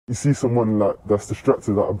you see someone like that's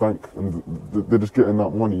distracted at a bank and they're just getting that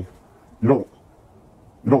money, you don't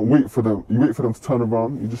wait for them. You wait for them to turn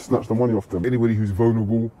around. You just snatch the money off them. Anybody who's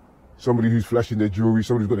vulnerable, somebody who's flashing their jewelry,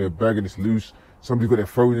 somebody's got their bag and it's loose, somebody's got their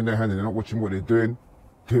phone in their hand and they're not watching what they're doing,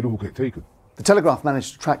 they'll all get taken. The Telegraph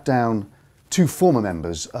managed to track down 2 former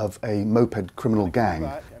members of a moped criminal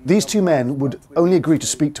gang. These 2 men would only agree to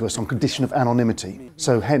speak to us on condition of anonymity,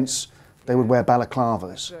 so hence they would wear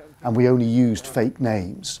balaclavas, and we only used fake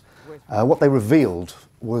names. What they revealed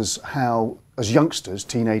was how, as youngsters,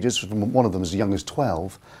 teenagers, one of them as young as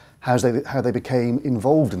 12, how they became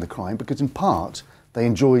involved in the crime, because in part they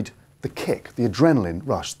enjoyed the kick, the adrenaline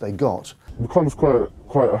rush they got. It becomes quite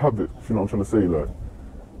a habit, if you know what I'm trying to say. Like,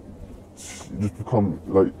 you just become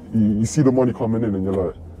like, you see the money coming in and you're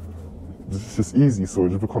like, it's just easy, so it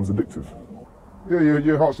just becomes addictive. Yeah,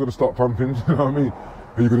 your heart's gonna start pumping, you know what I mean?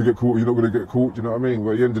 Are you gonna get caught, you're not gonna get caught, you know what I mean?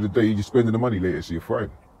 But at the end of the day, you're just spending the money later, so you're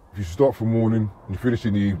fine. If you start from morning and you finish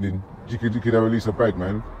in the evening, you could have at least a bag,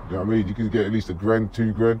 man. You know what I mean? You could get at least £1,000,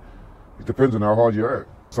 £2,000. It depends on how hard you're at.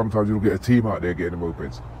 Sometimes you'll get a team out there getting the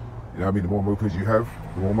mopeds. You know what I mean? The more mopeds you have,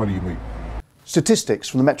 the more money you make. Statistics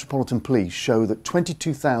from the Metropolitan Police show that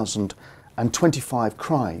 22,025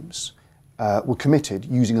 crimes were committed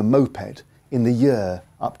using a moped in the year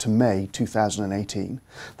up to May 2018.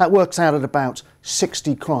 That works out at about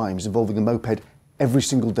 60 crimes involving a moped every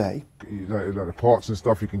single day. Like the parts and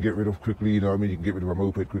stuff you can get rid of quickly, you know what I mean? You can get rid of a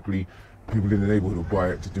moped quickly. People in the neighbourhood will buy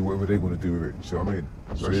it to do whatever they want to do with it, you know what I mean?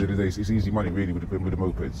 So at the end of the day, it's easy money really with the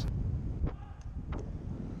mopeds.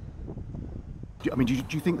 I mean, do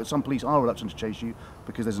you think that some police are reluctant to chase you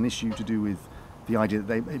because there's an issue to do with the idea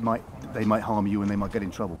that they might harm you and they might get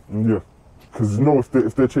in trouble? Yeah, because you know,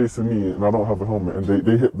 if they're chasing me and I don't have a helmet and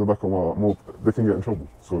they hit the back of my moped, they can get in trouble.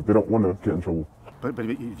 So they don't want to get in trouble. But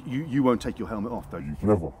you won't take your helmet off, though?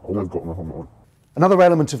 Never. I always got my helmet on. Another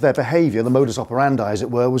element of their behaviour, the modus operandi as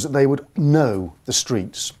it were, was that they would know the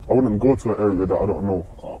streets. I wouldn't go to an area that I don't know,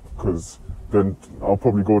 because then I'll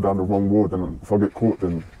probably go down the wrong road, and if I get caught,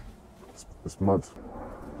 then it's mad.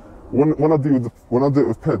 When I do it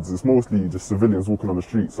with peds, it's mostly just civilians walking on the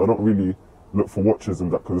streets. So I don't really look for watches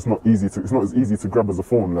and that, because it's not as easy to grab as a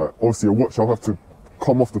phone. Like, obviously a watch, I'll have to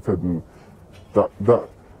come off the ped, and that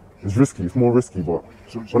is risky. It's more risky, but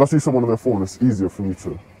when I see someone on their phone, it's easier for me to,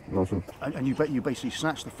 you know what I'm saying? And you basically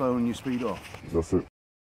snatch the phone and you speed off? That's it.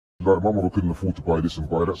 Like, my mother couldn't afford to buy this and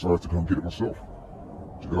buy that, so I had to go and get it myself.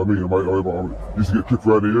 Do you know what I mean? I used to get kicked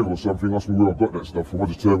around the ear or something, asked me where I got that stuff, and I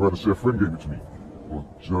just turned around and say a friend gave it to me. Well,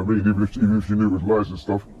 do you know what I mean? Even if you knew it was lies and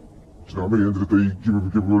stuff, do you know what I mean? At the end of the day,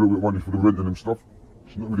 give her a little bit of money for the rent and stuff.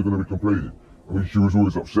 She's not really going to be complaining. I mean, she was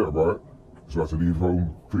always upset about it, so I had to leave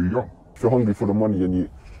home pretty young. If you're hungry for the money and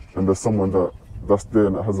there's someone that's there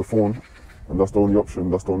and that has a phone, and that's the only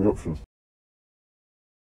option,